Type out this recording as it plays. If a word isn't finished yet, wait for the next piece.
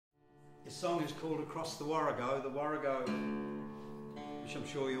This song is called Across the Warrego. The Warrego, which I'm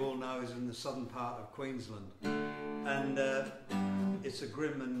sure you all know, is in the southern part of Queensland. And it's a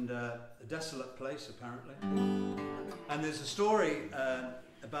grim and desolate place, apparently. And there's a story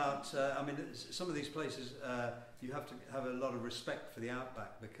about, I mean, some of these places you have to have a lot of respect for the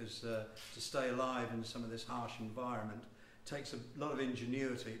outback, because to stay alive in some of this harsh environment takes a lot of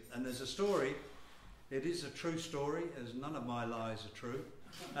ingenuity. And there's a story, it is a true story, as none of my lies are true.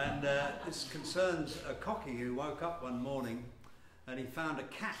 And this concerns a cocky who woke up one morning and he found a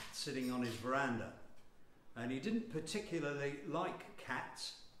cat sitting on his veranda. And he didn't particularly like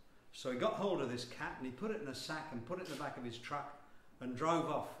cats, so he got hold of this cat and he put it in a sack and put it in the back of his truck and drove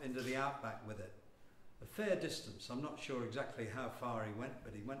off into the outback with it. A fair distance. I'm not sure exactly how far he went,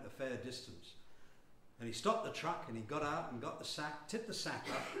 but he went a fair distance. And he stopped the truck and he got out and got the sack, tipped the sack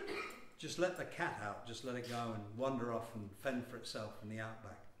up, just let the cat out, just let it go and wander off and fend for itself in the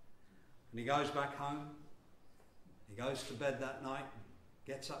outback. And he goes back home, he goes to bed that night,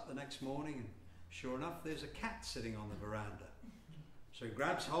 gets up the next morning, and sure enough, there's a cat sitting on the veranda. So he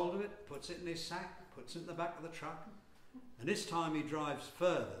grabs hold of it, puts it in his sack, puts it in the back of the truck, and this time he drives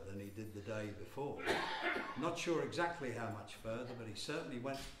further than he did the day before. Not sure exactly how much further, but he certainly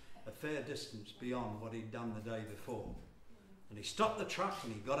went a fair distance beyond what he'd done the day before. And he stopped the truck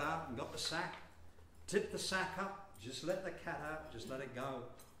and he got out and got the sack, tipped the sack up, just let the cat out, just let it go,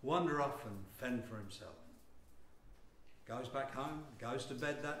 wander off and fend for himself. Goes back home, goes to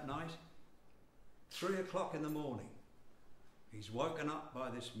bed that night. 3 o'clock in the morning, he's woken up by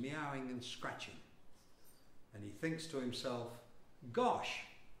this meowing and scratching. And he thinks to himself, gosh,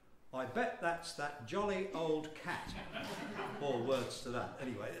 I bet that's that jolly old cat. Or words to that.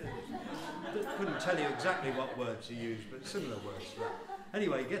 Anyway, couldn't tell you exactly what words he used, but similar words to that.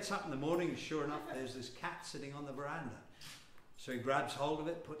 Anyway, he gets up in the morning and sure enough, there's this cat sitting on the veranda. So he grabs hold of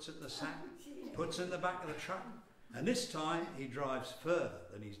it, puts it in the sack, puts it in the back of the truck, and this time he drives further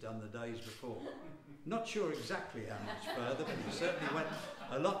than he's done the days before. Not sure exactly how much further, but he certainly went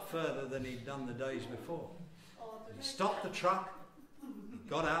a lot further than he'd done the days before. And he stopped the truck, he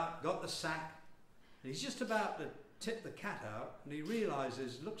got out, got the sack, and he's just about to tip the cat out, and he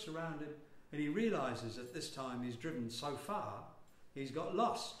realises, looks around him, and he realises at this time he's driven so far, he's got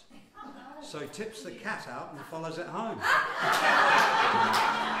lost. So he tips the cat out and follows it home.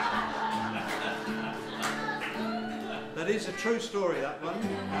 That is a true story, that one.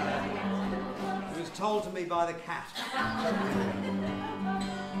 It was told to me by the cat.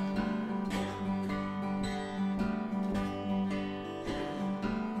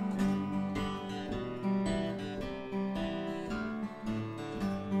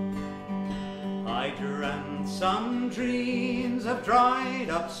 I dreamt some dreams of dried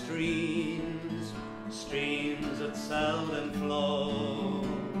up streams, streams that seldom flow,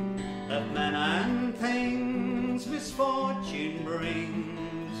 of men and things misfortune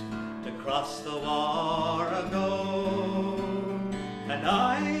brings to cross the Warrego. And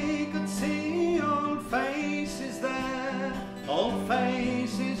I could see old faces there, old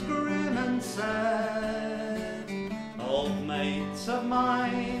faces grim and sad, old mates of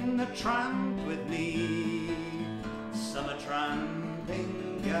mine that tramped with me, summer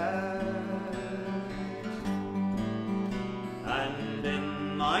tramping gads. And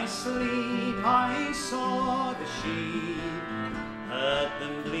in my sleep I saw the sheep, heard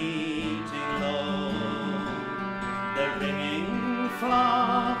them bleating low, the ringing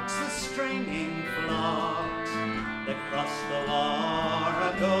flocks, the stringing flocks that crossed the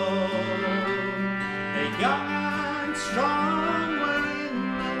Warrego. The young and strong were in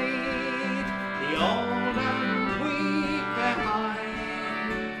the lead, the old and weak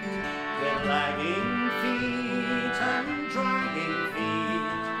behind, with lagging feet and dragging feet,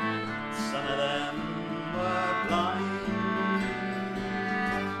 some of them were blind.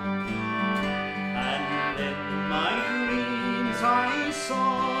 And in my dreams I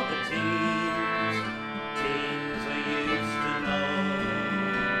saw the teams I used to know,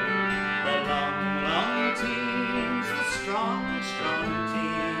 the long, long teams, the strong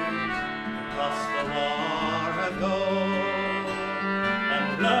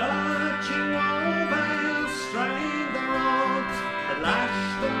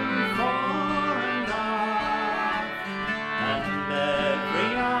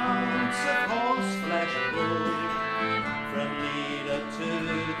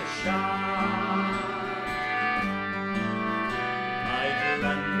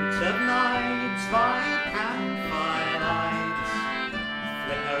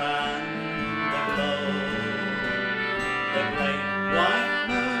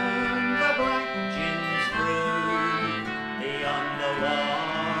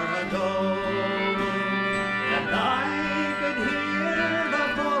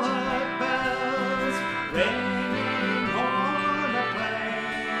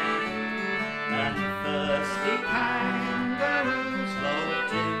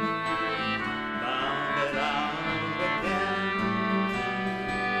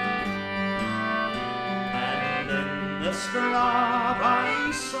scrub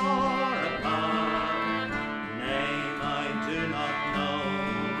I saw above, name I do not know,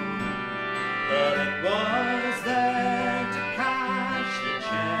 but it was there to cash the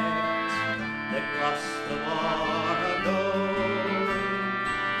checks that crossed the Warrego.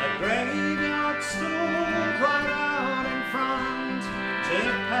 A graveyard stood right out in front, 2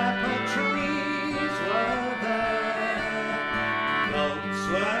 pepper trees were there, goats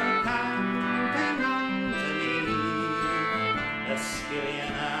were camping underneath a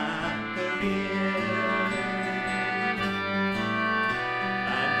skillion at the rear,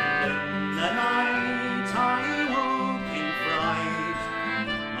 and in the night I woke in fright,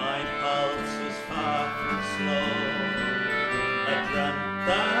 my pulse was far from slow, I dreamt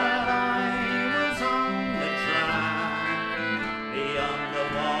that I was on the track beyond the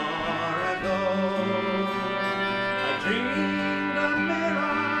Warrego. I dreamed a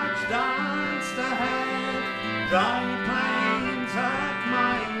mirage danced ahead,